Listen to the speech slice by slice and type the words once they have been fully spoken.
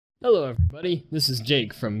Hello everybody, this is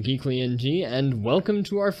Jake from GeeklyNG, and welcome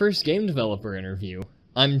to our first game developer interview.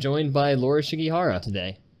 I'm joined by Laura Shigihara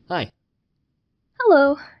today. Hi.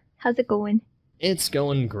 Hello. How's it going? It's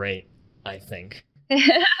going great, I think.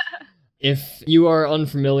 If you are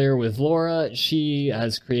unfamiliar with Laura, she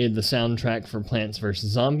has created the soundtrack for Plants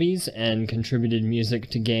vs. Zombies and contributed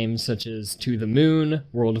music to games such as To the Moon,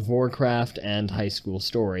 World of Warcraft, and High School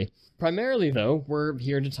Story. Primarily, though, we're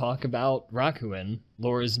here to talk about Rakuen,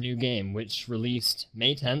 Laura's new game, which released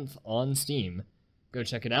May 10th on Steam. Go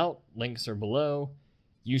check it out, links are below.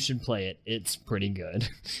 You should play it, it's pretty good.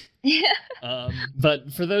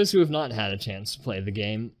 But for those who have not had a chance to play the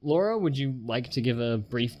game, Laura, would you like to give a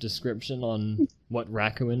brief description on what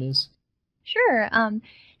Rakuen is? Sure.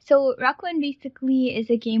 So Rakuen basically is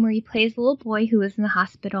a game where you play as a little boy who lives in the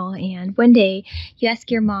hospital, and one day you ask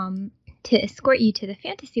your mom to escort you to the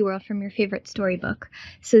fantasy world from your favorite storybook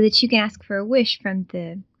so that you can ask for a wish from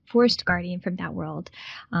the forest guardian from that world.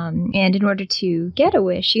 And in order to get a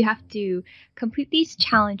wish, you have to complete these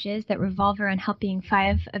challenges that revolve around helping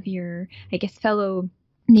 5 of your, fellow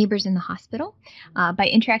neighbors in the hospital by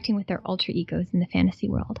interacting with their alter egos in the fantasy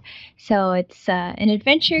world. So it's an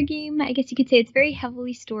adventure game. I guess you could say it's very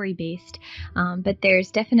heavily story based, but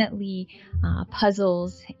there's definitely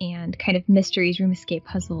puzzles and kind of mysteries, room escape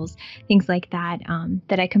puzzles, things like that,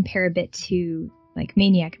 that I compare a bit to like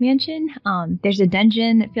Maniac Mansion. There's a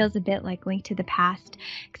dungeon that feels a bit like Link to the Past,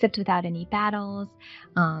 except without any battles.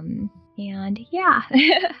 And yeah,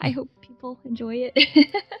 I hope people enjoy it.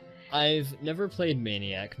 I've never played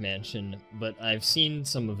Maniac Mansion, but I've seen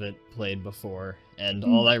some of it played before, and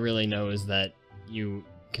all I really know is that you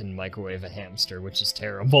can microwave a hamster, which is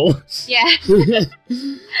terrible. Yeah.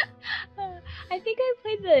 I think I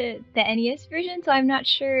played the NES version, so I'm not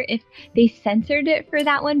sure if they censored it for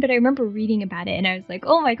that one, but I remember reading about it, and I was like,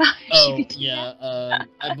 oh my gosh. Oh, yeah,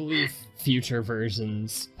 I believe future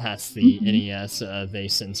versions past the NES, they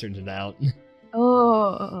censored it out.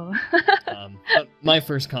 Oh. But my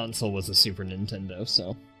first console was a Super Nintendo,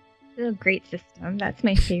 so. It's a great system. That's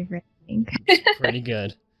my favorite thing. It's pretty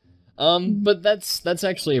good. But that's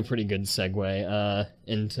actually a pretty good segue,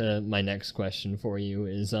 into my next question for you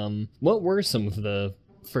is, what were some of the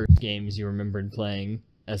first games you remembered playing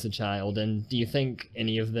as a child, and do you think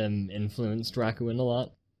any of them influenced Rakuen a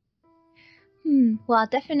lot? Well,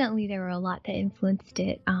 definitely there were a lot that influenced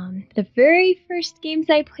it. The very first games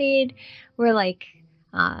I played were like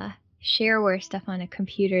shareware stuff on a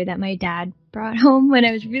computer that my dad brought home when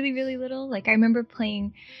I was really, really little. Like I remember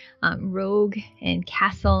playing Rogue and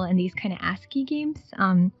Castle and these kind of ASCII games.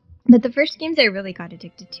 But the first games I really got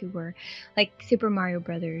addicted to were like Super Mario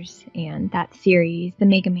Brothers and that series, the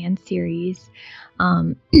Mega Man series.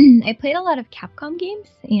 I played a lot of Capcom games,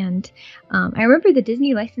 and I remember the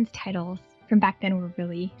Disney licensed titles from back then were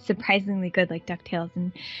really surprisingly good, like DuckTales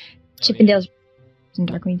and Chip and Dale's and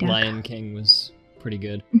Darkwing Duck. Lion King was pretty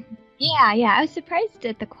good. Yeah. I was surprised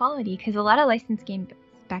at the quality because a lot of licensed games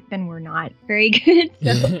back then were not very good.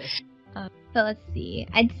 So, let's see.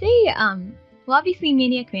 I'd say, well, obviously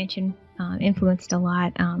Maniac Mansion influenced a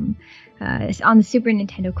lot. On the Super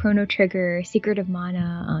Nintendo, Chrono Trigger, Secret of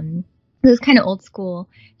Mana, those kind of old school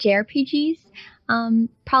JRPGs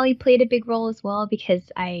probably played a big role as well,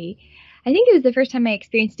 because I think it was the first time I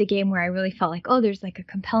experienced a game where I really felt like, oh, there's like a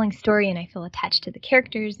compelling story and I feel attached to the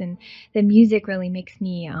characters, and the music really makes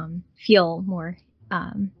me feel more,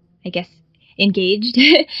 engaged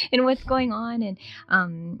in what's going on.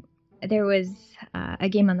 And there was a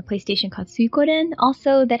game on the PlayStation called Suikoden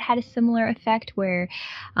also that had a similar effect, where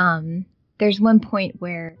there's one point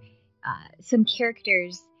where some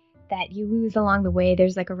characters that you lose along the way,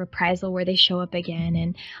 there's like a reprisal where they show up again,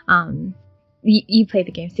 and you play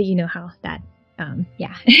the game, so you know how that,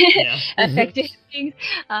 affected things.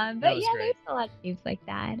 But yeah, there's a lot of games like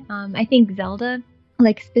that. I think Zelda,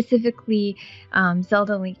 like specifically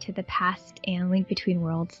Zelda Link to the Past and Link Between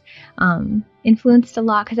Worlds, influenced a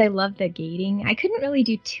lot because I love the gating. I couldn't really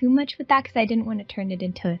do too much with that because I didn't want to turn it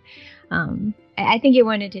into, I think it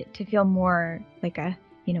wanted it to feel more like a,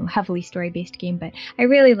 heavily story-based game, but I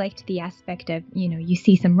really liked the aspect of, you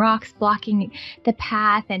see some rocks blocking the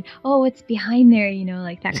path and, oh, what's behind there,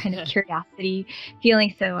 like that kind of curiosity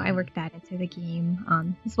feeling. So I worked that into the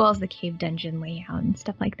game, as well as the cave dungeon layout and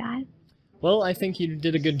stuff like that. Well, I think you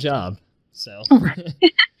did a good job, so.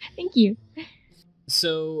 Thank you.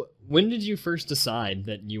 So, when did you first decide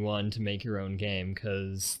that you wanted to make your own game?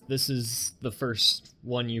 Because this is the first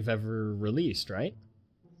one you've ever released, right?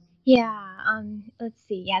 Yeah, let's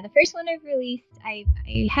see. Yeah, the first one I've released, I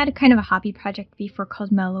had a kind of a hobby project before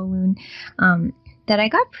called Mellow Loon, that I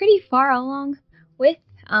got pretty far along with.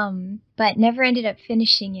 but never ended up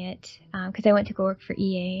finishing it because I went to go work for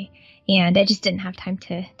EA, and I just didn't have time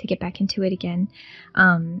to get back into it again.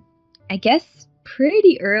 I guess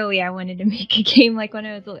pretty early I wanted to make a game, like when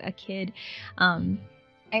I was a kid. I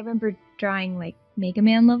remember drawing like Mega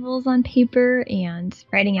Man levels on paper and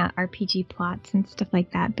writing out RPG plots and stuff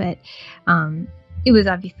like that, but it was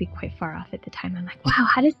obviously quite far off at the time. I'm like, wow,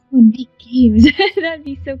 how does someone make games? That'd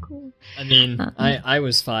be so cool. I mean, I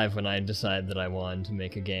was 5 when I decided that I wanted to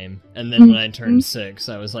make a game, and then when I turned 6,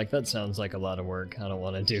 I was like, that sounds like a lot of work. I don't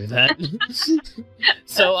want to do that.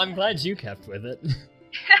 So I'm glad you kept with it.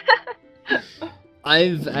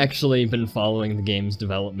 I've actually been following the game's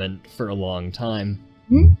development for a long time,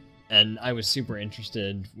 and I was super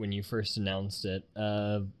interested when you first announced it.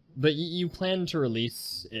 But you planned to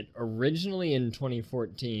release it originally in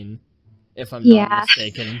 2014, if I'm not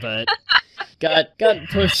mistaken, but got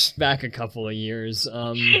pushed back a couple of years.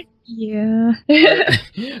 Yeah.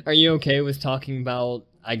 Are you okay with talking about,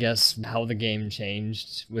 I guess, how the game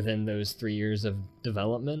changed within those 3 years of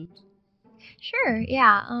development? Sure,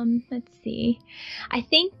 yeah. Let's see. I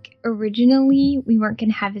think originally we weren't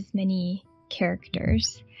going to have as many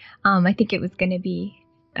characters. I think it was going to be,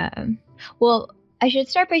 well, I should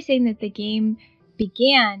start by saying that the game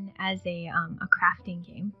began as a crafting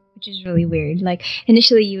game, which is really weird. Like,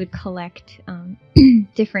 initially you would collect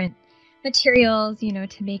different materials, you know,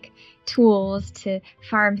 to make tools, to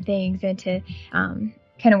farm things, and to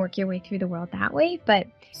kind of work your way through the world that way. But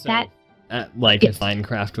so, like if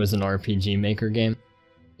Minecraft was an RPG Maker game?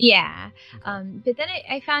 Yeah. But then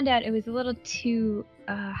I found out it was a little too,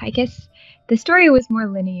 I guess the story was more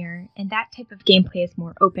linear, and that type of gameplay is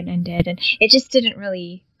more open-ended, and it just didn't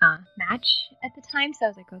really match at the time. So I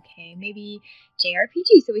was like, okay, maybe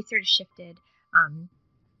JRPG. So we sort of shifted,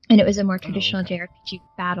 and it was a more traditional JRPG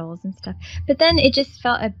battles and stuff. But then it just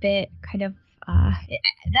felt a bit kind of,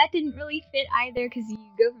 that didn't really fit either, because you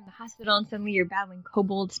go from the hospital and suddenly you're battling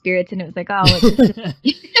kobold spirits, and it was like, oh, it just doesn't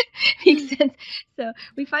make sense. So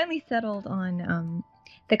we finally settled on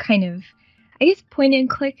the kind of, I guess,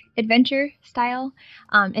 point-and-click adventure style,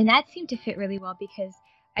 and that seemed to fit really well because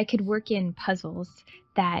I could work in puzzles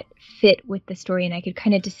that fit with the story, and I could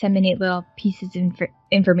kind of disseminate little pieces of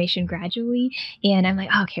information gradually, and I'm like,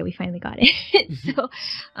 oh, okay, we finally got it. So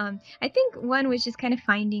I think one was just kind of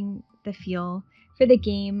finding the feel for the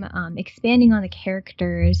game, expanding on the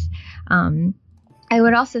characters. I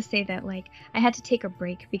would also say that, like, I had to take a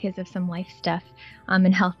break because of some life stuff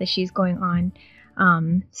and health issues going on.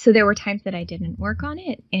 So there were times that I didn't work on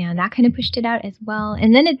it, and that kind of pushed it out as well.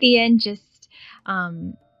 And then at the end, just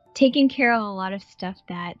taking care of a lot of stuff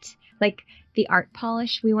that, like, the art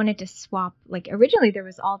polish, we wanted to swap. Like, originally there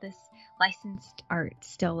was all this licensed art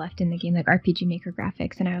still left in the game, like RPG Maker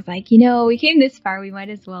graphics, and I was like, you know, we came this far, we might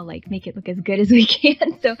as well, like, make it look as good as we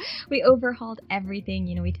can. So we overhauled everything.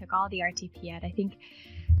 You know, we took all the RTP out. I think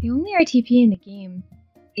the only RTP in the game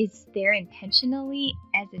is there intentionally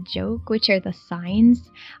as a joke, which are the signs,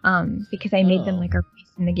 because I made them like a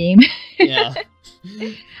race in the game. Yeah.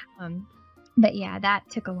 But yeah, that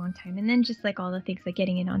took a long time. And then just like all the things like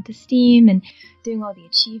getting it onto Steam and doing all the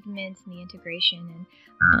achievements and the integration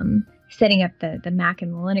and setting up the Mac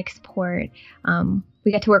and the Linux port.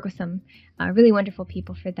 We got to work with some really wonderful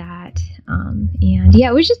people for that. And yeah,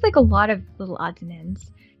 it was just like a lot of little odds and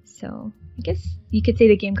ends. So I guess you could say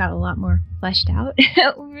the game got a lot more fleshed out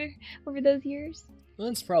over those years. Well,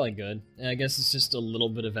 that's probably good. I guess it's just a little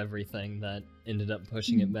bit of everything that ended up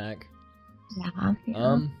pushing it back.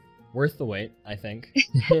 Yeah. Worth the wait, I think.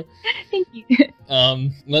 Thank you.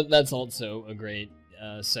 But that's also a great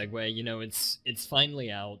segue. You know, it's finally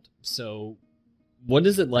out. So, what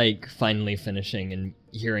is it like finally finishing and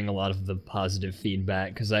hearing a lot of the positive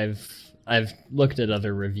feedback? Because I've looked at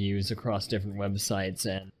other reviews across different websites,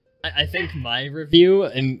 and I think my review,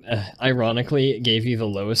 and ironically, gave you the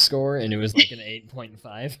lowest score, and it was like an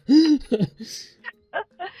 8.5.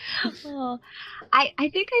 Well, I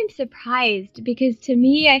think I'm surprised, because to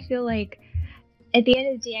me, I feel like at the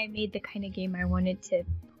end of the day, I made the kind of game I wanted to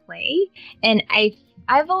play, and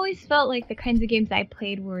I've always felt like the kinds of games I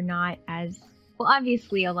played were not as well.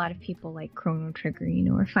 Obviously, a lot of people like Chrono Trigger, you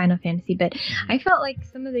know, or Final Fantasy, but I felt like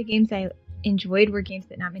some of the games I enjoyed were games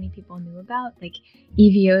that not many people knew about, like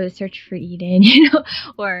EVO, The Search for Eden, you know,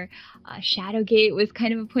 or Shadowgate was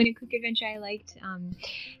kind of a point-and-click adventure I liked.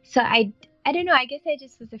 So I don't know, I guess I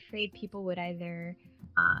just was afraid people would either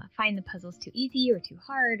find the puzzles too easy or too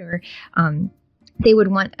hard, or they would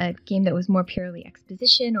want a game that was more purely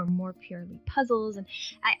exposition or more purely puzzles. And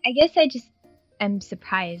I guess I just am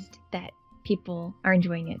surprised that people are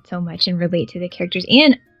enjoying it so much and relate to the characters.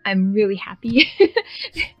 And I'm really happy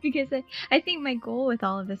because I think my goal with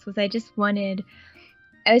all of this was I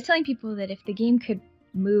was telling people that if the game could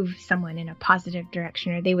move someone in a positive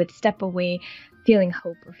direction, or they would step away feeling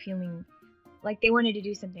hope or feeling like they wanted to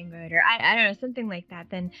do something good, or I don't know, something like that,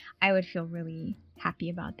 then I would feel really happy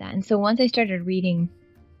about that. And so once I started reading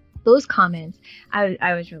those comments,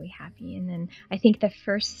 I was really happy. And then I think the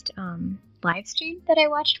first live stream that I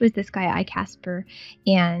watched was this guy iCasper,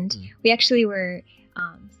 and we actually were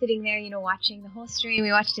sitting there, watching the whole stream.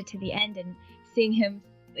 We watched it to the end, and seeing him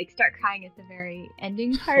like start crying at the very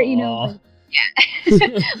ending part, Aww. Yeah,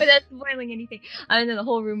 but that's spoiling anything. And then the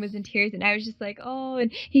whole room was in tears, and I was just like, oh.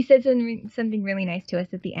 And he said something really nice to us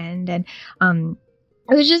at the end, and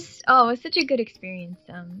it was just, it was such a good experience.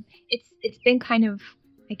 It's been kind of,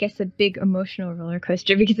 I guess, a big emotional roller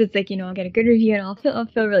coaster, because it's like, I'll get a good review and I'll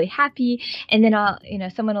feel really happy, and then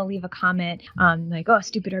someone will leave a comment like, oh,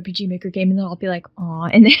 stupid RPG Maker game, and then I'll be like, aw,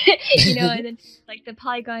 and then and then like the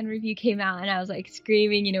Polygon review came out, and I was like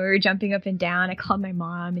screaming, we were jumping up and down. I called my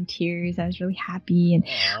mom in tears. I was really happy, and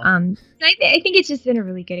so I think it's just been a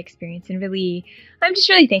really good experience, and really, I'm just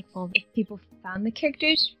really thankful if people found the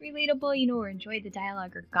characters relatable, or enjoyed the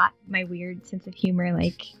dialogue, or got my weird sense of humor.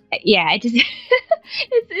 Like, yeah, it just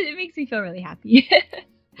it makes me feel really happy.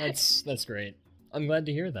 That's great. I'm glad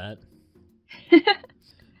to hear that.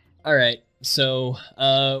 All right, so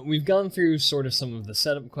we've gone through sort of some of the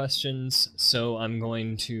setup questions, so I'm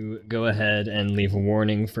going to go ahead and leave a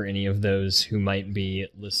warning for any of those who might be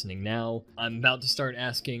listening now. I'm about to start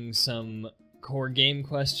asking some core game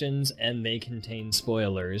questions, and they contain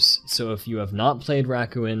spoilers, so if you have not played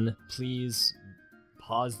Rakuen, please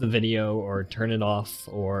pause the video or turn it off,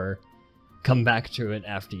 or come back to it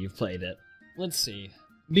after you've played it. Let's see.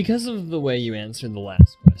 Because of the way you answered the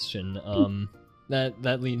last question,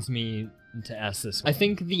 that leads me to ask this. I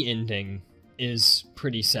think the ending is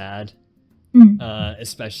pretty sad,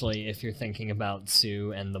 especially if you're thinking about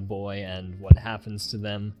Sue and the boy and what happens to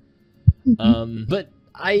them. But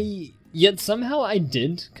yet somehow I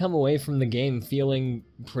did come away from the game feeling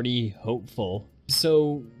pretty hopeful.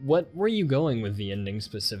 So what were you going with the ending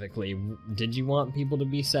specifically? Did you want people to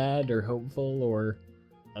be sad or hopeful, or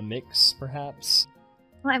a mix perhaps?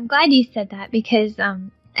 Well, I'm glad you said that, because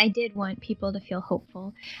I did want people to feel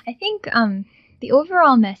hopeful. I think the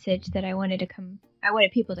overall message that I wanted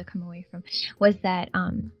people to come away from was that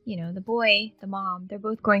the boy, the mom, they're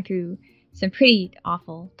both going through some pretty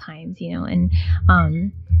awful times, and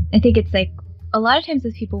I think it's like a lot of times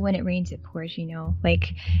with people, when it rains it pours,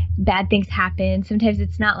 like bad things happen. Sometimes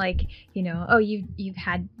it's not like, oh, you've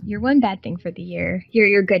had your one bad thing for the year,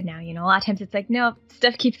 you're good now, a lot of times it's like, no,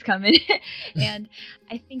 stuff keeps coming. And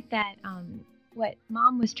I think that what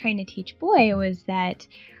mom was trying to teach boy was that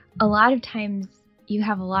a lot of times you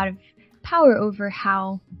have a lot of power over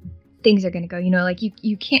how things are going to go. Like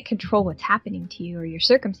you can't control what's happening to you or your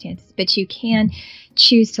circumstances, but you can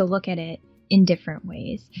choose to look at it in different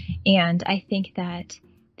ways. And I think that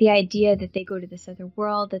the idea that they go to this other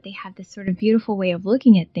world, that they have this sort of beautiful way of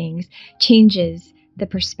looking at things, changes the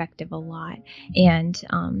perspective a lot. And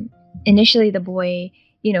initially the boy,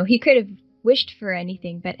 he could have wished for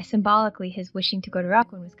anything, but symbolically his wishing to go to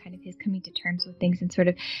Rakuen was kind of his coming to terms with things and sort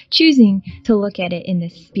of choosing to look at it in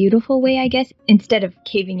this beautiful way, I guess, instead of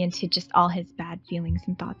caving into just all his bad feelings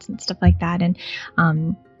and thoughts and stuff like that. And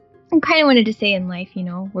I kind of wanted to say in life,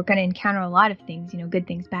 we're going to encounter a lot of things, good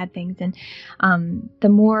things, bad things. And the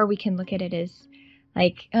more we can look at it as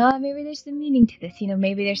like, maybe there's some meaning to this,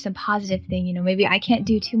 maybe there's some positive thing, maybe I can't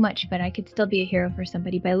do too much, but I could still be a hero for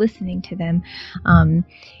somebody by listening to them.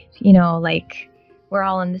 Like we're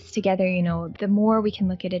all in this together, the more we can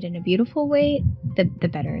look at it in a beautiful way, the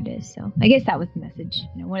better it is. So I guess that was the message,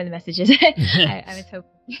 one of the messages I was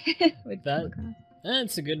hoping would come across.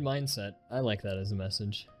 That's a good mindset. I like that as a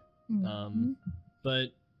message.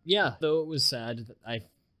 But yeah, though it was sad,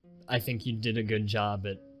 I think you did a good job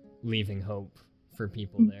at leaving hope for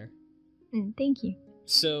people there. Thank you.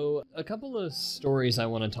 So a couple of stories I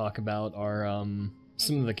want to talk about are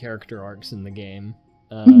some of the character arcs in the game.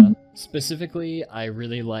 Specifically, I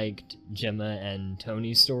really liked Gemma and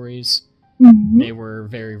Tony's stories. They were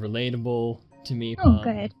very relatable to me.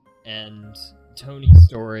 Good. And Tony's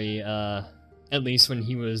story, at least when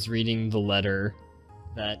he was reading the letter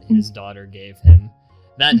that his daughter gave him,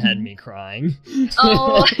 that had me crying.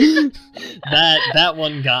 Oh. that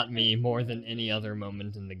one got me more than any other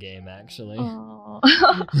moment in the game, actually. Oh.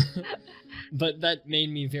 But that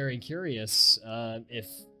made me very curious if,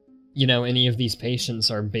 any of these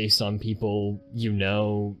patients are based on people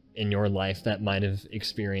in your life that might have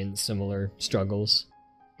experienced similar struggles.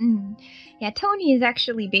 Yeah, Tony is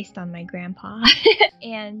actually based on my grandpa.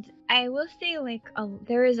 And I will say, like,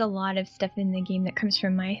 there is a lot of stuff in the game that comes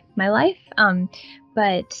from my life,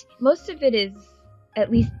 but most of it is at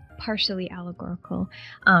least partially allegorical.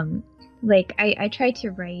 Like, I try to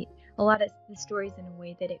write a lot of the stories in a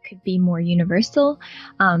way that it could be more universal,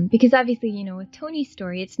 because obviously, you know, with Tony's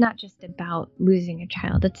story, it's not just about losing a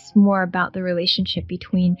child. It's more about the relationship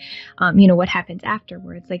between, you know, what happens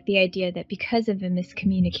afterwards. Like the idea that because of a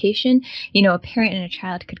miscommunication, you know, a parent and a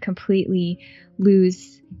child could completely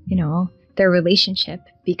lose, you know, their relationship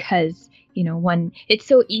because, you know, it's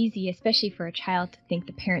so easy, especially for a child, to think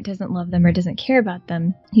the parent doesn't love them or doesn't care about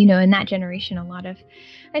them. You know, in that generation,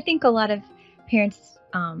 I think a lot of parents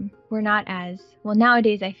were not as well.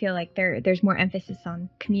 Nowadays, I feel like there's more emphasis on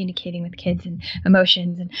communicating with kids and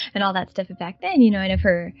emotions and all that stuff. But back then, you know, and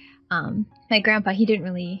for my grandpa, he didn't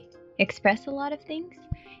really express a lot of things,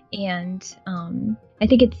 and I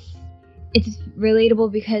think it's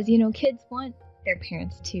relatable because, you know, kids want their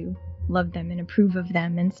parents to love them and approve of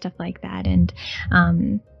them and stuff like that. And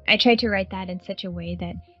I tried to write that in such a way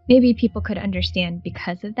that maybe people could understand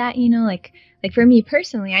because of that, you know, like for me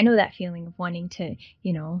personally, I know that feeling of wanting to,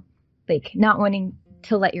 you know, like not wanting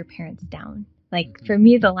to let your parents down. Like for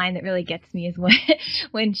me, the line that really gets me is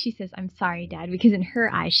when she says, "I'm sorry, Dad," because in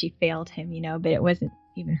her eyes she failed him, you know, but it wasn't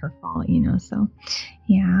even her fault, you know. So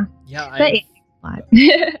yeah. But a lot.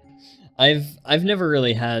 I've never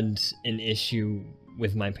really had an issue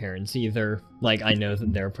with my parents either. Like, I know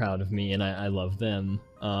that they're proud of me and I love them.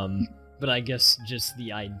 But I guess just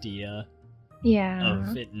the idea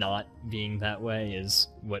of it not being that way is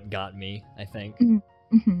what got me, I think.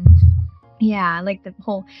 Mm-hmm. Yeah, like the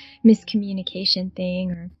whole miscommunication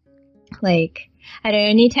thing, or like, I don't know,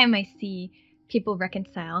 anytime I see people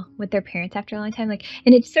reconcile with their parents after a long time, like,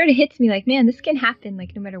 and it sort of hits me like, man, this can happen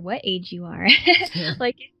like no matter what age you are.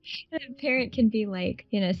 Like, a parent can be like,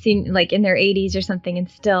 you know, like in their 80s or something and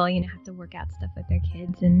still, you know, have to work out stuff with their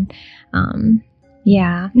kids. And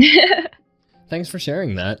yeah. Thanks for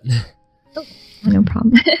sharing that. Oh, no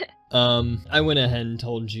problem. I went ahead and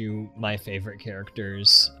told you my favorite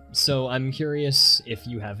characters, so I'm curious if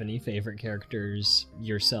you have any favorite characters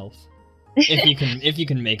yourself. If you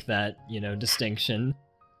can make that, you know, distinction.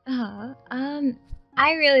 I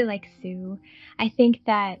really like Sue. I think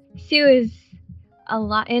that Sue is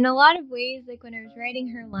in a lot of ways, like when I was writing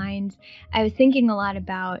her lines, I was thinking a lot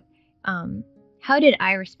about how did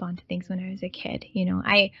I respond to things when I was a kid? You know,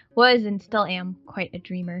 I was and still am quite a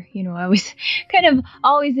dreamer. You know, I was kind of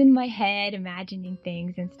always in my head imagining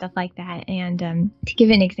things and stuff like that. And to give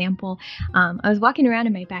an example, I was walking around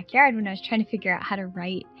in my backyard when I was trying to figure out how to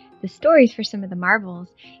write the stories for some of the marbles,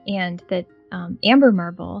 and the amber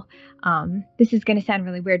marble. This is going to sound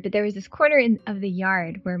really weird, but there was this corner of the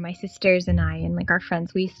yard where my sisters and I and like our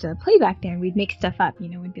friends, we used to play back there, and we'd make stuff up, you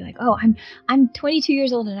know, we'd be like, oh, I'm 22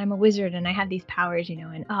 years old and I'm a wizard and I have these powers, you know,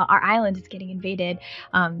 and our island is getting invaded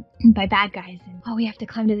by bad guys, and we have to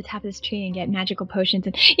climb to the top of this tree and get magical potions,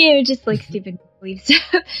 and, you know, just like stupid belief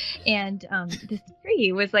stuff. And this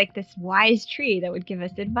tree was like this wise tree that would give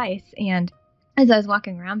us advice. And as I was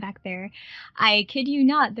walking around back there, I kid you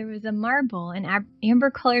not, there was a marble, an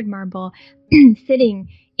amber-colored marble, sitting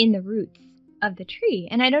in the roots of the tree.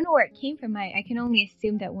 And I don't know where it came from. I can only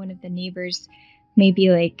assume that one of the neighbors, maybe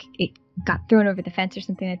like it got thrown over the fence or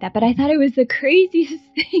something like that. But I thought it was the craziest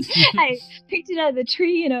thing. I picked it out of the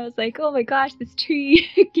tree and I was like, oh my gosh, this tree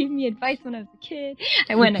gave me advice when I was a kid.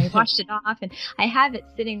 I went and I washed it off, and I have it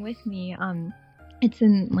sitting with me. It's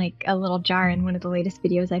in like a little jar in one of the latest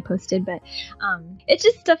videos I posted, but it's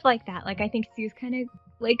just stuff like that. Like, I think Sue's kind of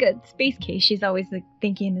like a space case. She's always like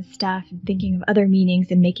thinking of stuff and thinking of other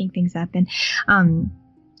meanings and making things up. And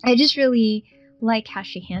I just really like how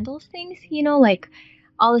she handles things, you know, like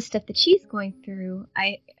all the stuff that she's going through.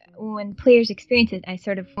 When players experience it, I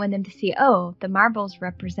sort of want them to see, oh, the marbles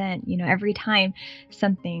represent, you know, every time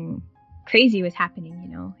something crazy was happening,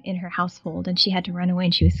 you know, in her household and she had to run away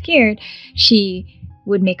and she was scared, she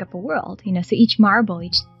would make up a world, you know. So each marble,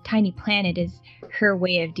 each tiny planet is her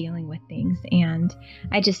way of dealing with things. And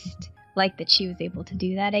I just like that she was able to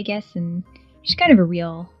do that, I guess. And she's kind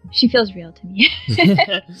of she feels real to me.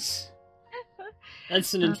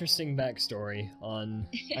 That's an interesting backstory on,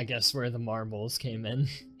 I guess, where the marbles came in.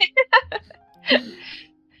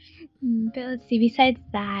 But let's see, besides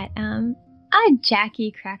that,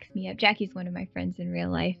 Jackie cracks me up. Jackie's one of my friends in real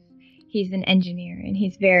life. He's an engineer and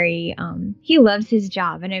he's very, he loves his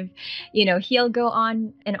job. And he'll go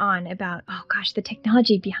on and on about, oh gosh, the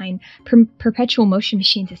technology behind perpetual motion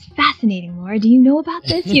machines is fascinating, Laura. Do you know about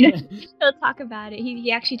this? You know, he'll talk about it.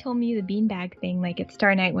 He actually told me the beanbag thing, like at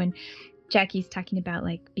Star Night when Jackie's talking about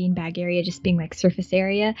like beanbag area just being like surface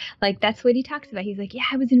area. Like that's what he talks about. He's like, yeah,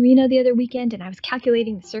 I was in Reno the other weekend and I was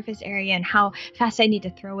calculating the surface area and how fast I need to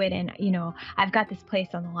throw it. And, you know, I've got this place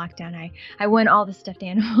on the lockdown. I won all the stuffed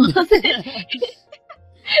animals. So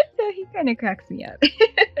he kind of cracks me up.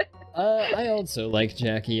 I also like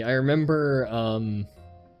Jackie. I remember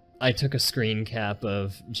I took a screen cap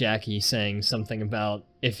of Jackie saying something about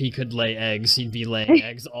if he could lay eggs, he'd be laying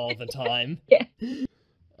eggs all the time. Yeah.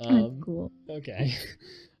 That's cool. Okay.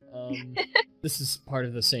 This is part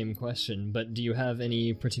of the same question, but do you have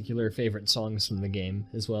any particular favorite songs from the game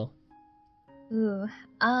as well? Ooh,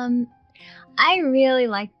 I really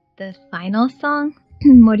like the final song,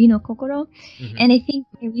 Mori no Kokoro, and I think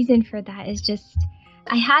the reason for that is just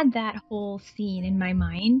I had that whole scene in my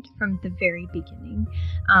mind from the very beginning.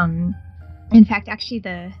 In fact, actually,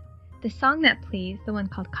 the song that plays, the one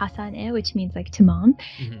called Kasane, which means like to mom,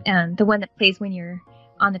 the one that plays when you're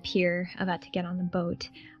on the pier about to get on the boat,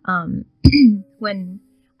 when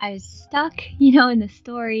I was stuck, you know, in the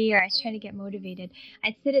story, or I was trying to get motivated,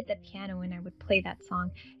 I'd sit at the piano and I would play that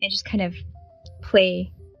song and just kind of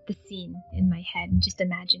play the scene in my head and just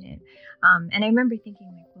imagine it. And I remember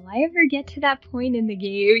thinking, like, will I ever get to that point in the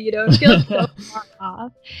game? You know, it feels so far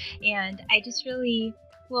off. And I just really,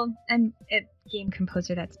 well, I'm a game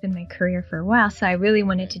composer. That's been my career for a while. So I really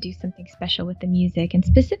wanted to do something special with the music. And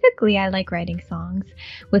specifically, I like writing songs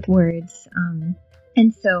with words.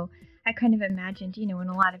 And so I kind of imagined, you know, in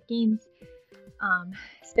a lot of games,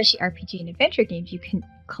 especially RPG and adventure games, you can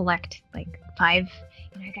collect like 5,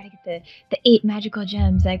 you know, I gotta get the 8 magical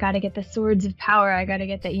gems, I gotta get the swords of power, I gotta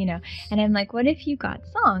get the, you know, and I'm like, what if you got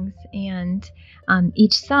songs, and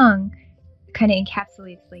each song kind of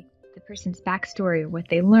encapsulates like the person's backstory or what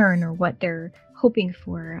they learn or what they're hoping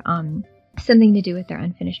for, something to do with their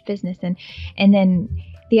unfinished business, and then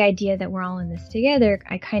the idea that we're all in this together,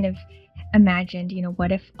 I kind of imagined, you know,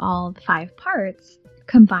 what if all 5 parts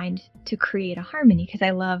combined to create a harmony? Because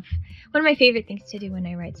I love, one of my favorite things to do when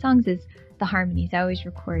I write songs is the harmonies. I always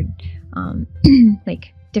record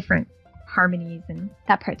like different harmonies, and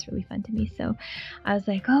that part's really fun to me. So I was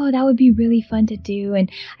like, oh, that would be really fun to do. And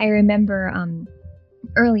I remember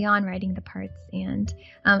early on writing the parts, and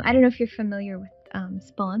I don't know if you're familiar with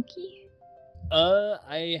Spelunky.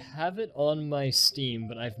 I have it on my Steam,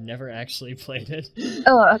 but I've never actually played it.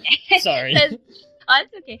 Oh, okay. Sorry.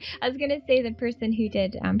 That's okay. I was going to say the person who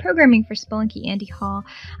did programming for Spelunky, Andy Hall,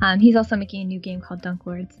 he's also making a new game called Dunk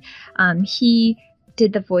Lords. He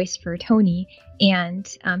did the voice for Tony, and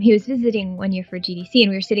he was visiting one year for GDC, and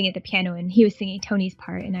we were sitting at the piano, and he was singing Tony's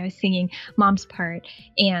part, and I was singing Mom's part,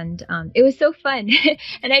 and it was so fun.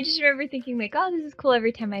 And I just remember thinking, like, oh, this is cool.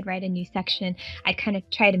 Every time I'd write a new section, I'd kind of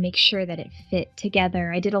try to make sure that it fit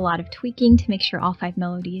together. I did a lot of tweaking to make sure all 5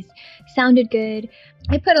 melodies sounded good.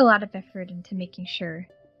 I put a lot of effort into making sure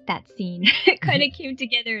that scene kind of came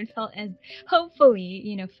together and felt as, hopefully,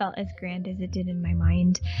 you know, felt as grand as it did in my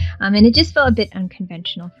mind. And it just felt a bit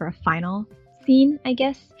unconventional for a final scene, I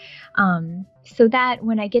guess. So that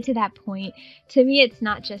when I get to that point, to me, it's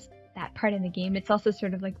not just that part in the game. It's also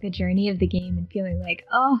sort of like the journey of the game and feeling like,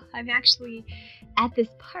 oh, I'm actually at this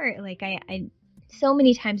part. Like I so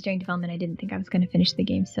many times during development, I didn't think I was going to finish the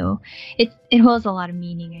game. So it holds a lot of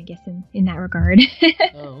meaning, I guess, in that regard.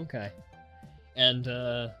 Oh, okay. And,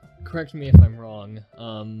 correct me if I'm wrong,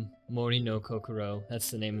 Mori no Kokoro,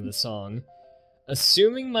 that's the name of the song.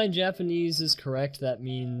 Assuming my Japanese is correct, that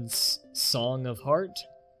means Song of Heart?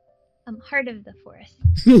 Heart of the Forest.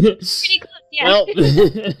 Pretty close, yeah. Well,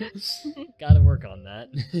 gotta work on that.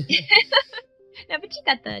 No, but you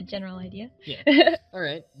got the general idea. Yeah.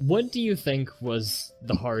 Alright. What do you think was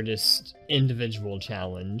the hardest individual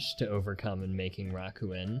challenge to overcome in making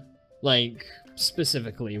Rakuen? Like,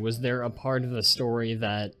 specifically, was there a part of the story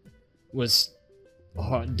that was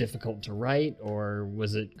difficult to write, or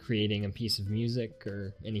was it creating a piece of music,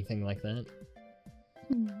 or anything like that?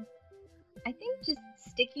 I think just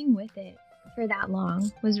sticking with it for that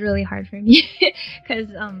long was really hard for me, because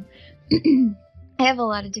I have a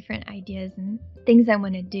lot of different ideas and things I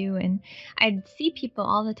want to do, and I'd see people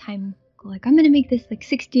all the time go like, I'm going to make this like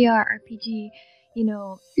 60-hour RPG, you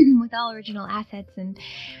know, with all original assets, and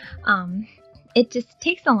it just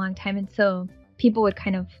takes a long time, and so people would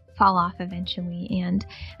kind of fall off eventually. And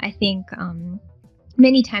I think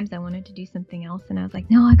many times I wanted to do something else, and I was like,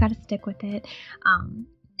 no, I gotta stick with it. And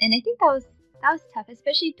I think that was tough,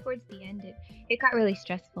 especially towards the end. It got really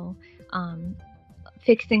stressful,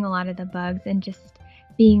 fixing a lot of the bugs and just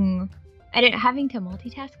having to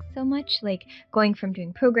multitask so much, like going from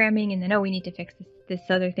doing programming and then, oh, we need to fix this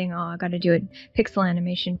other thing. Oh, I got to do a pixel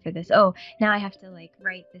animation for this. Oh, now I have to like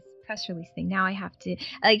write this press release thing. Now I have to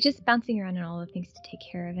like just bouncing around and all the things to take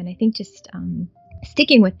care of. And I think just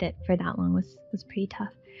sticking with it for that long was pretty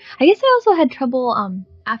tough. I guess I also had trouble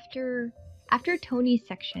after Tony's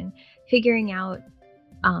section figuring out.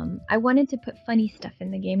 I wanted to put funny stuff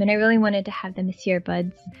in the game, and I really wanted to have the Monsieur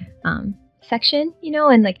Bud's section, you know,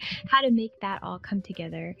 and like how to make that all come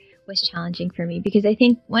together was challenging for me, because I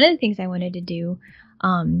think one of the things I wanted to do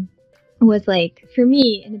was like, for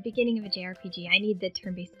me, in the beginning of a JRPG, I need the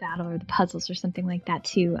turn-based battle or the puzzles or something like that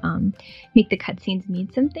to make the cutscenes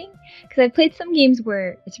mean something. Because I've played some games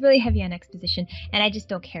where it's really heavy on exposition, and I just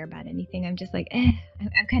don't care about anything. I'm just like,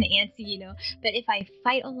 I'm kind of antsy, you know. But if I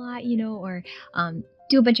fight a lot, you know, or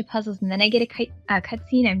do a bunch of puzzles and then I get a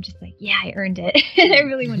cutscene, I'm just like, yeah, I earned it. And I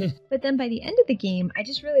really want it. But then by the end of the game, I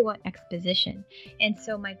just really want exposition. And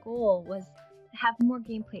so my goal was have more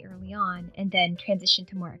gameplay early on and then transition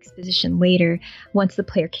to more exposition later once the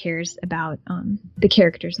player cares about the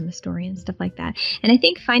characters and the story and stuff like that. And I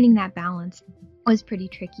think finding that balance was pretty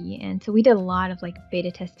tricky. And so we did a lot of like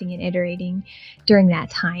beta testing and iterating during that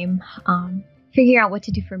time, figuring out what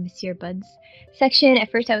to do for Monsieur Bud's section.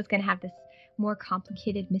 At first I was going to have this more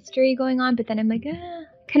complicated mystery going on, but then I'm like,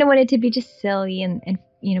 kind of wanted to be just silly and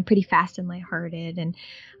you know, pretty fast and lighthearted. And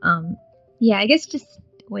yeah, I guess just,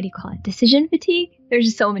 what do you call it? Decision fatigue? There's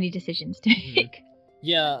just so many decisions to make.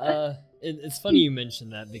 Yeah, it's funny you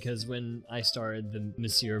mentioned that, because when I started the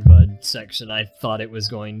Monsieur Bud section, I thought it was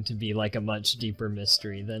going to be like a much deeper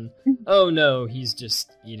mystery than, oh no, he's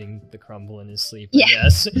just eating the crumble in his sleep, I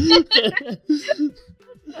guess.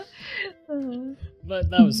 But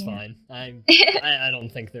that was fine. I don't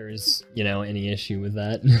think there is, you know, any issue with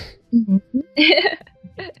that.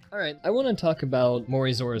 Alright, I want to talk about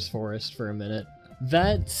Morizora's Forest for a minute.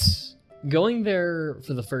 Going there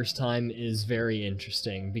for the first time is very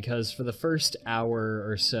interesting, because for the first hour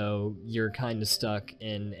or so, you're kind of stuck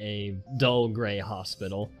in a dull gray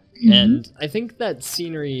hospital. And I think that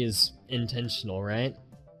scenery is intentional, right?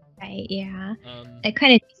 Right, yeah. I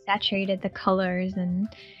kind of desaturated the colors and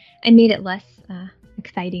I made it less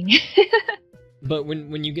exciting. But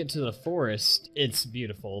when you get to the forest, it's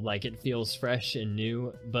beautiful. Like, it feels fresh and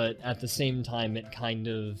new, but at the same time, it kind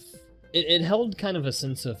of... It held kind of a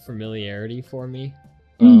sense of familiarity for me,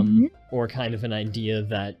 or kind of an idea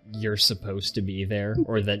that you're supposed to be there,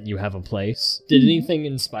 or that you have a place. Did anything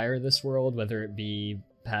inspire this world, whether it be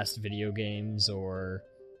past video games or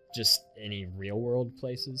just any real-world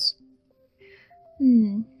places?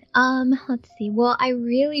 Let's see. Well, I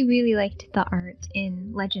really, really liked the art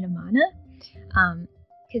in Legend of Mana,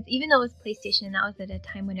 because even though it was PlayStation, and that was at a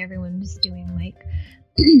time when everyone was doing, like,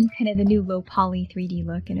 kind of the new low poly 3D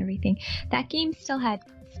look and everything, that game still had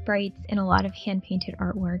sprites and a lot of hand-painted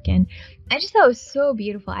artwork, and I just thought it was so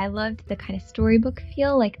beautiful. I loved the kind of storybook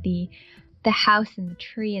feel, like the house and the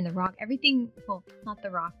tree and the rock, everything, well, not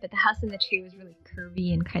the rock, but the house and the tree was really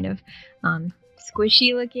curvy and kind of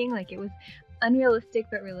squishy looking, like it was unrealistic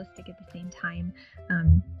but realistic at the same time.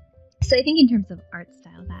 So I think in terms of art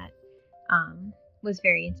style, that was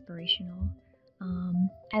very inspirational.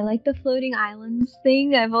 I like the floating islands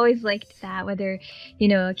thing. I've always liked that, whether, you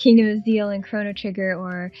know, Kingdom of Zeal and Chrono Trigger,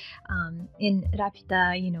 or in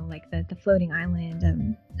Rapita, you know, like the floating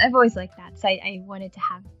island. I've always liked that, so I wanted to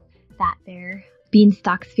have that there.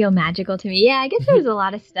 Beanstalks feel magical to me. Yeah, I guess there was a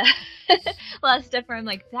lot of stuff. A lot of stuff where I'm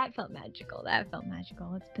like, that felt magical. That felt magical.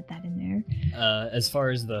 Let's put that in there. As far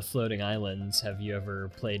as the floating islands, have you ever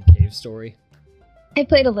played Cave Story? I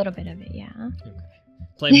played a little bit of it, yeah. Okay.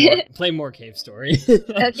 Play more Cave Story.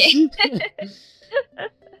 Okay.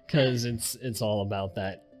 Because it's all about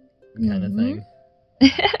that kind of thing.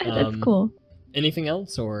 That's cool. Anything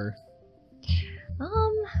else, or?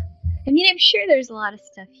 I mean, I'm sure there's a lot of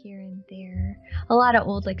stuff here and there. A lot of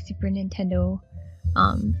old, like, Super Nintendo,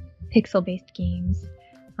 pixel-based games.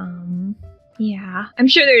 Yeah. I'm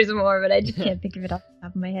sure there's more, but I just can't think of it off the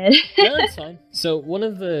top of my head. No, that's fine. So, one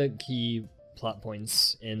of the key plot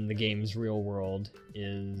points in the game's real world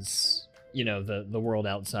is, you know, the world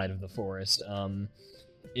outside of the forest,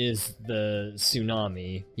 is the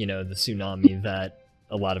tsunami, you know, the tsunami that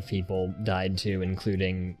a lot of people died to,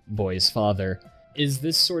 including Boy's father. Is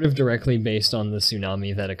this sort of directly based on the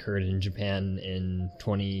tsunami that occurred in Japan in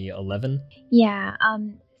 2011? Yeah,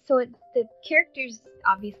 so the characters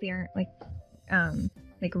obviously aren't like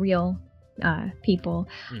real people,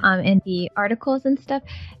 and the articles and stuff,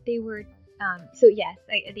 they were, so yes,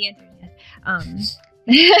 the answer is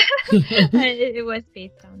yes. It was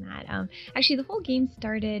based on that. Actually, the whole game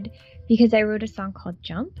started because I wrote a song called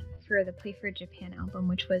Jump for the Play for Japan album,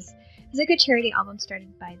 which was like a charity album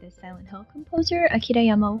started by the Silent Hill composer Akira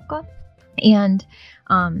Yamaoka. And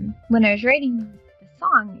when I was writing the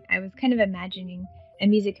song, I was kind of imagining a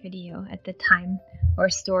music video at the time, or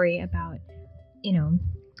a story about, you know,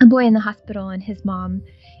 a boy in the hospital and his mom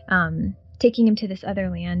taking him to this other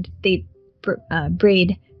land. They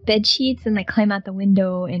braid bed sheets and like climb out the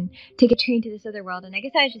window and take a train to this other world. And I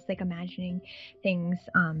guess I was just like imagining things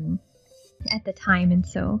at the time. And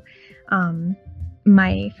so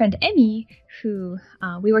my friend Emmy, who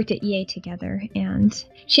we worked at EA together, and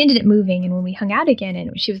she ended up moving. And when we hung out again,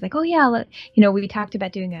 and she was like, "Oh yeah, we talked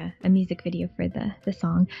about doing a music video for the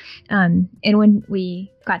song." And when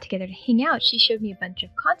we got together to hang out, she showed me a bunch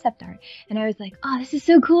of concept art, and I was like, "Oh, this is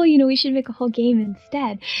so cool! We should make a whole game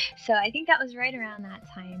instead." So I think that was right around that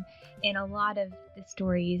time. And a lot of the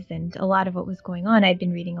stories and a lot of what was going on, I'd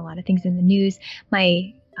been reading a lot of things in the news.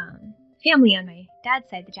 My family on my dad's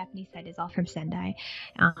side, the Japanese side, is all from Sendai,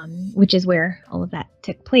 which is where all of that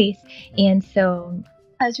took place. And so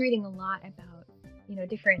I was reading a lot about,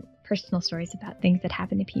 different personal stories about things that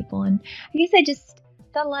happen to people. And I guess I just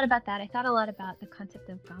thought a lot about that. I thought a lot about the concept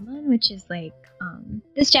of gaman, which is like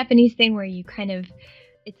this Japanese thing where you kind of,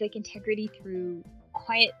 it's like integrity through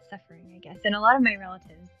quiet suffering, I guess. And a lot of my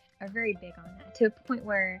relatives are very big on that, to a point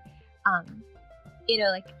where, I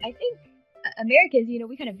think Americans,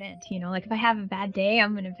 we kind of vent, like if I have a bad day,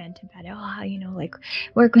 I'm going to vent about it. Like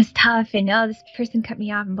work was tough and this person cut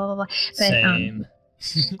me off and blah, blah, blah. But, Same.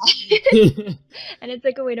 And it's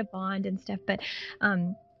like a way to bond and stuff. But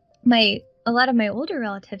a lot of my older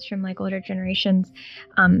relatives from like older generations,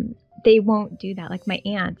 they won't do that. Like my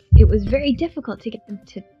aunts, it was very difficult to get them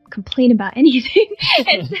to complain about anything.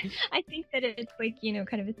 And I think that it's like,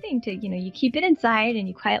 kind of a thing to, you keep it inside and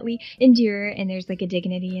you quietly endure, and there's like a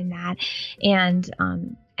dignity in that. And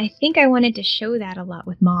I think I wanted to show that a lot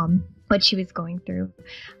with Mom, what she was going through,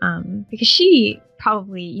 because she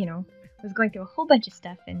probably, was going through a whole bunch of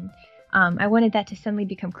stuff. And I wanted that to suddenly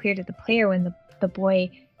become clear to the player when the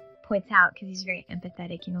boy points out, because he's very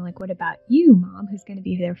empathetic, like, what about you, Mom, who's going to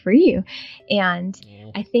be there for you? And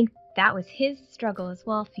I think that was his struggle as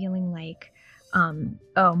well, feeling like,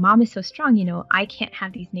 oh, Mom is so strong, I can't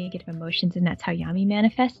have these negative emotions, and that's how Yami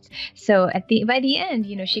manifests. So by the end,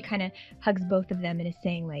 she kind of hugs both of them and is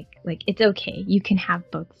saying like it's okay, you can have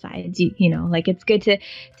both sides, like it's good to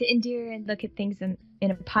endure and look at things in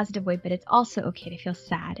a positive way, but it's also okay to feel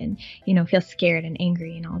sad and feel scared and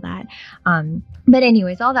angry and all that. But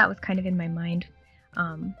anyways, all that was kind of in my mind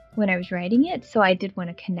when I was writing it, so I did want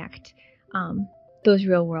to connect those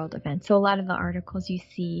real world events. So a lot of the articles you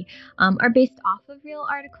see are based off of real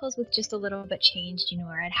articles with just a little bit changed,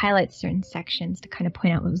 or I'd highlight certain sections to kind of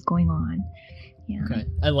point out what was going on. Yeah. Okay.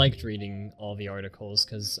 I liked reading all the articles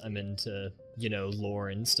because I'm into, lore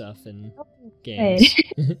and stuff and games.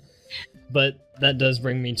 But that does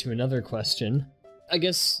bring me to another question. I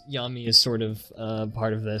guess Yami is sort of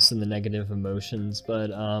part of this and the negative emotions, but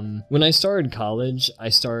when I started college, I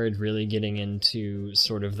started really getting into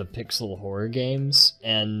sort of the pixel horror games,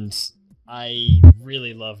 and I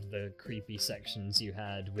really loved the creepy sections you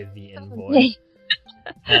had with the envoy.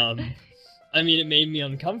 I mean, it made me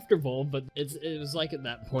uncomfortable, but it was like at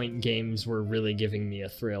that point games were really giving me a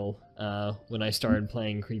thrill when I started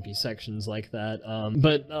playing creepy sections like that.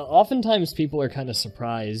 But oftentimes people are kind of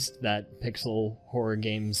surprised that pixel horror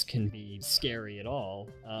games can be scary at all.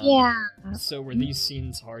 Yeah. So were these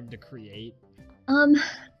scenes hard to create?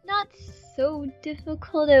 Not so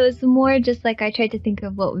difficult. It was more just like I tried to think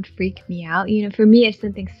of what would freak me out. For me, if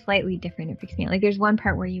something slightly different, it freaks me out. Like there's one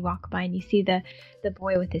part where you walk by and you see the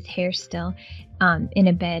boy with his hair still in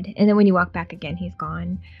a bed, and then when you walk back again, he's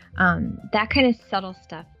gone. That kind of subtle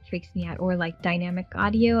stuff freaks me out. Or like dynamic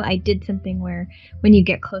audio. I did something where when you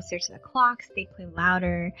get closer to the clocks, they play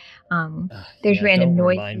louder. There's random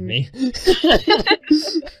noises. Remind me.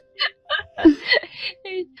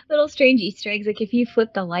 There's little strange Easter eggs, like if you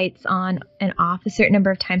flip the lights on and off a certain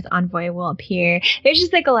number of times, Envoy will appear. There's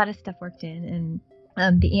just like a lot of stuff worked in,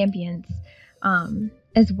 and the ambience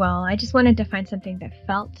as well. I just wanted to find something that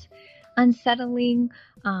felt unsettling.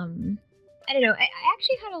 I don't know. I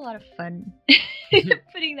actually had a lot of fun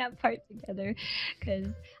putting that part together, because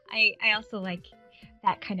I also like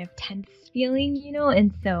that kind of tense feeling,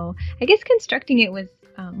 and so I guess constructing it was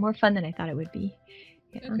more fun than I thought it would be.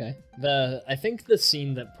 Yeah. Okay. I think the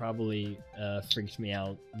scene that probably freaked me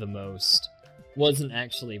out the most wasn't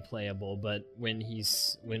actually playable, but when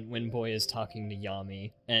Boy is talking to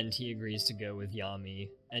Yami and he agrees to go with Yami,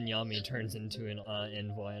 and Yami turns into an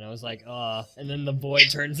envoy, and I was like, ah, and then the boy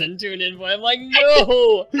turns into an envoy. I'm like,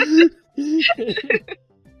 no.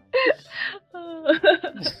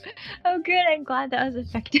 Oh, good. I'm glad that was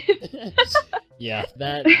effective. Yeah,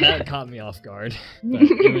 that caught me off guard, but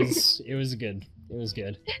it was good. It was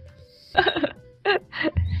good.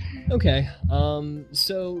 Okay,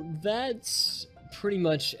 so that's pretty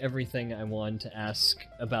much everything I wanted to ask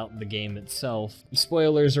about the game itself.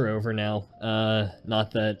 Spoilers are over now.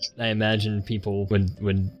 Not that I imagine people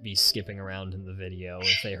would be skipping around in the video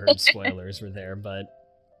if they heard spoilers were there, but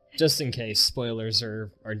just in case, spoilers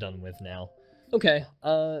are done with now. Okay,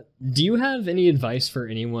 do you have any advice for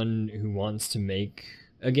anyone who wants to make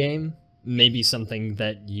a game? Maybe something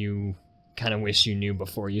that you kind of wish you knew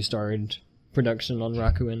before you started production on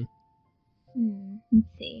Rakuen? Let's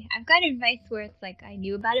see. I've got advice where it's like I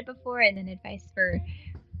knew about it before, and then advice for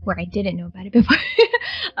where I didn't know about it before.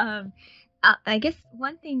 I guess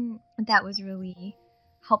one thing that was really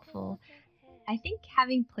helpful, I think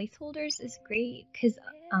having placeholders is great because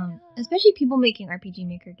especially people making RPG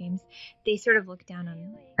Maker games, they sort of look down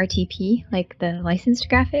on RTP, like the licensed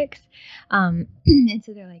graphics. And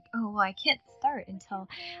so they're like, oh, well, I can't start until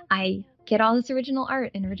I get all this original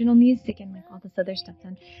art and original music and like all this other stuff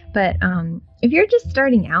done. But if you're just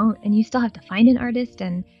starting out and you still have to find an artist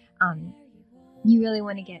and you really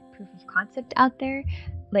want to get proof of concept out there,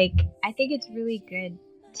 like I think it's really good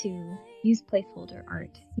to use placeholder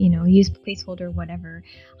art, use placeholder whatever,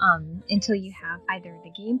 until you have either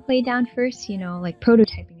the gameplay down first, like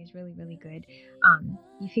prototyping is really, really good.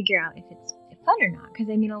 You figure out if it's fun or not. Because,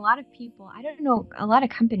 a lot of people, I don't know, a lot of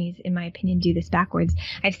companies, in my opinion, do this backwards.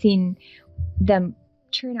 I've seen them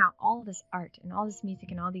churn out all this art and all this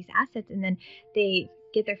music and all these assets, and then they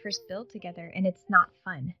get their first build together and it's not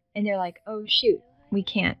fun. And they're like, oh, shoot, we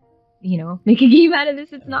can't, make a game out of this.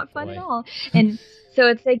 It's not fun at all. And so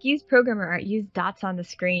it's like, use programmer art, use dots on the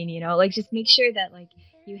screen, like just make sure that like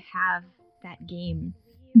you have that game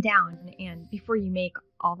down and before you make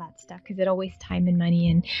all that stuff, because it'll waste time and money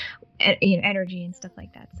and energy and stuff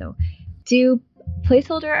like that. So do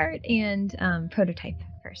placeholder art and prototype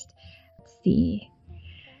first. Let's see.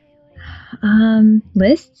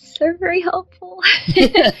 Lists are very helpful.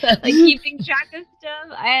 Like keeping track of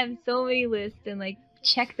stuff. I have so many lists and like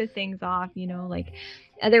check the things off, like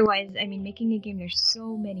otherwise, making a game, there's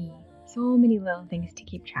so many little things to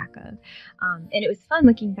keep track of. And it was fun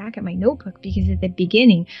looking back at my notebook because at the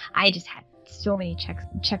beginning, I just had so many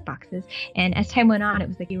check boxes, and as time went on, it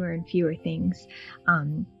was like fewer and fewer things.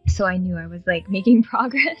 So I knew I was like making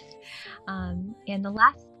progress. And the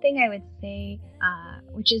last thing I would say,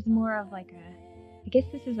 which is more of like I guess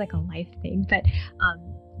this is like a life thing, but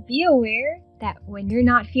be aware that when you're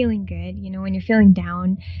not feeling good, when you're feeling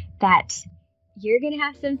down, that you're going to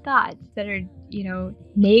have some thoughts that are,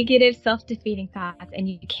 negative, self-defeating thoughts, and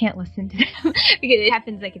you can't listen to them because it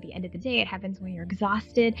happens like at the end of the day. It happens when you're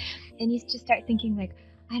exhausted and you just start thinking like,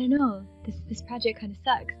 I don't know, this project kind of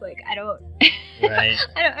sucks. Like, I don't, right.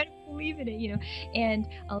 I don't believe in it, And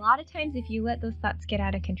a lot of times if you let those thoughts get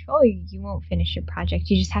out of control, you won't finish your project.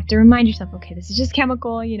 You just have to remind yourself, okay, this is just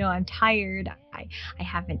chemical, I'm tired. I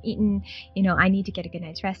haven't eaten, I need to get a good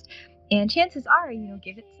night's rest. And chances are,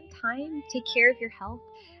 give it some time, take care of your health.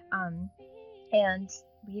 And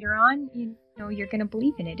later on, you're going to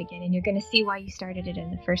believe in it again, and you're going to see why you started it in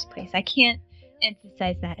the first place. I can't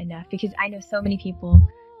emphasize that enough because I know so many people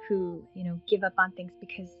who, give up on things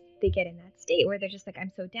because they get in that state where they're just like,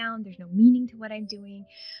 I'm so down, there's no meaning to what I'm doing,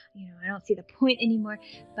 I don't see the point anymore.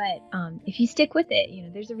 But if you stick with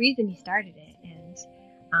it, there's a reason you started it.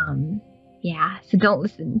 And yeah, so don't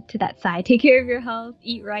listen to that side. Take care of your health,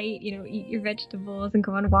 eat right, eat your vegetables and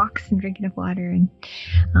go on walks and drink enough water.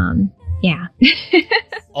 And yeah.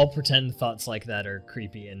 I'll pretend thoughts like that are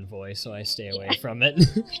creepy in voice, so I stay away from it.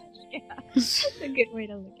 Yeah, that's a good way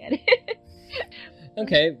to look at it.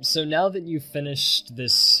 Okay, so now that you've finished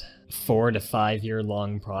this 4 to 5 year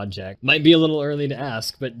long project, might be a little early to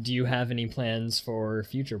ask, but do you have any plans for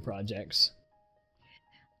future projects?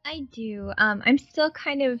 I do. I'm still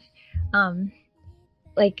kind of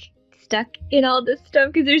like stuck in all this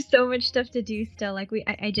stuff because there's so much stuff to do still. Like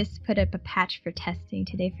I just put up a patch for testing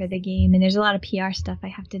today for the game, and there's a lot of PR stuff I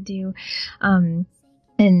have to do.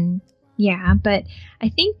 And yeah, but I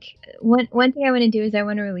think one thing I want to do is I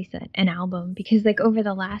want to release an album because like over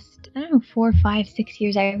the last, 4, 5, 6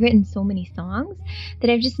 years, I've written so many songs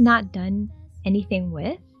that I've just not done anything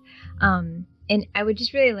with. And I would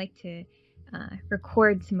just really like to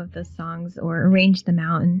record some of those songs or arrange them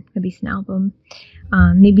out and release an album.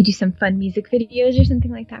 Maybe do some fun music videos or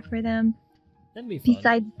something like that for them. That'd be fun.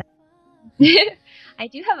 Besides that, I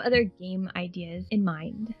do have other game ideas in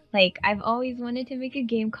mind. Like, I've always wanted to make a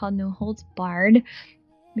game called No Holds Barred.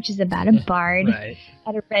 which is about a bard Right.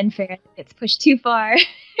 at a Ren fair that gets pushed too far and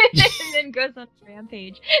then goes on a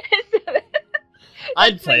rampage. So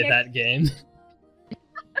I'd play that game.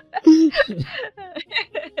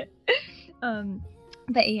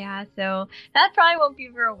 But yeah, so that probably won't be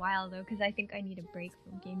for a while though, because I think I need a break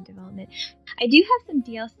from game development. I do have some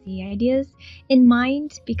DLC ideas in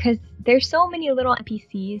mind because there's so many little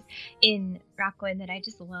NPCs in Rakuen that I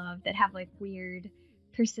just love that have like weird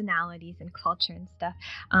personalities and culture and stuff.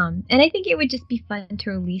 And I think it would just be fun to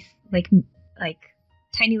release like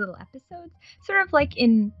tiny little episodes, sort of like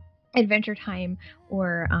in Adventure Time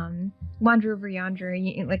or Wander Over Yonder,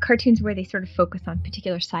 like cartoons where they sort of focus on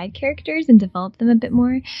particular side characters and develop them a bit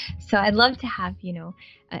more. So I'd love to have, a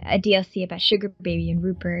DLC about Sugar Baby and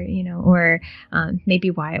Rupert, or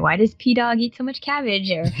maybe why does P-Dog eat so much cabbage,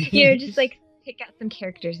 or just like pick out some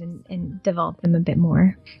characters and develop them a bit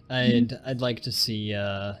more. I'd like to see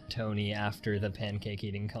Tony after the pancake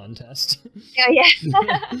eating contest. Oh yeah.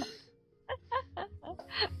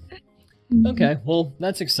 Okay, well,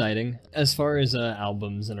 that's exciting. As far as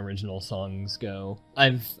albums and original songs go,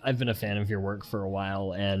 I've been a fan of your work for a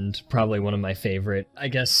while, and probably one of my favorite, I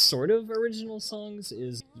guess, sort of original songs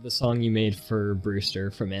is the song you made for Brewster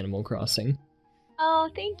from Animal Crossing. Oh,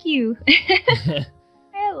 thank you. I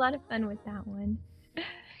had a lot of fun with that one.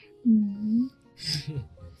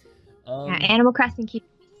 Yeah, Animal Crossing keeps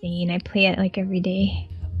me sane. I play it like every day.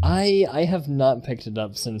 I have not picked it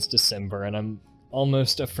up since December, and I'm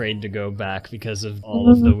almost afraid to go back because of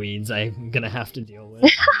all of the weeds I'm gonna have to deal with.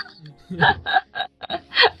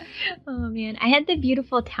 Oh man, I had the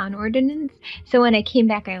beautiful town ordinance, so when I came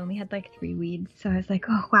back I only had like 3 weeds, so I was like,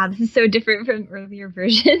 oh wow, this is so different from earlier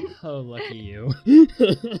versions. Oh, lucky you.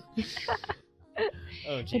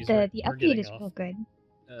 Oh geez, but the update is real good.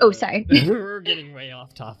 Oh, sorry. We're getting way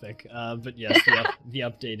off topic, but yes, the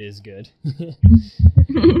update is good.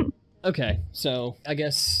 Okay, so I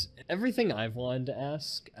guess everything I've wanted to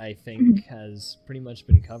ask, I think, has pretty much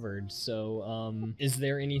been covered. So, is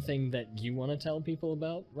there anything that you want to tell people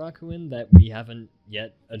about Rakuen that we haven't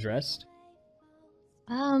yet addressed?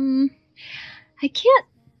 I can't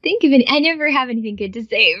think of any. I never have anything good to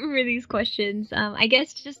say for these questions. I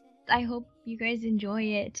guess just I hope you guys enjoy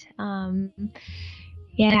it.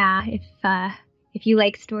 Yeah, if you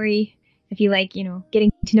like story, if you like,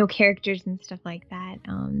 getting to know characters and stuff like that,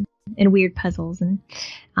 and weird puzzles, and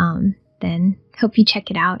then hope you check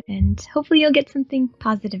it out, and hopefully you'll get something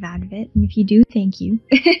positive out of it. And if you do, thank you.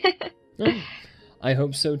 I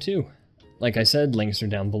hope so too. Like I said, links are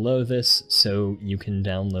down below this, so you can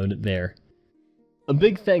download it there. A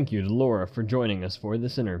big thank you to Laura for joining us for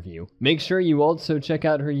this interview. Make sure you also check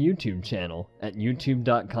out her YouTube channel at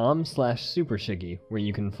youtube.com/supershiggy, where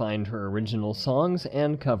you can find her original songs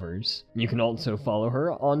and covers. You can also follow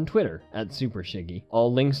her on Twitter at supershiggy.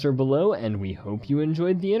 All links are below, and we hope you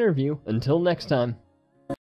enjoyed the interview. Until next time.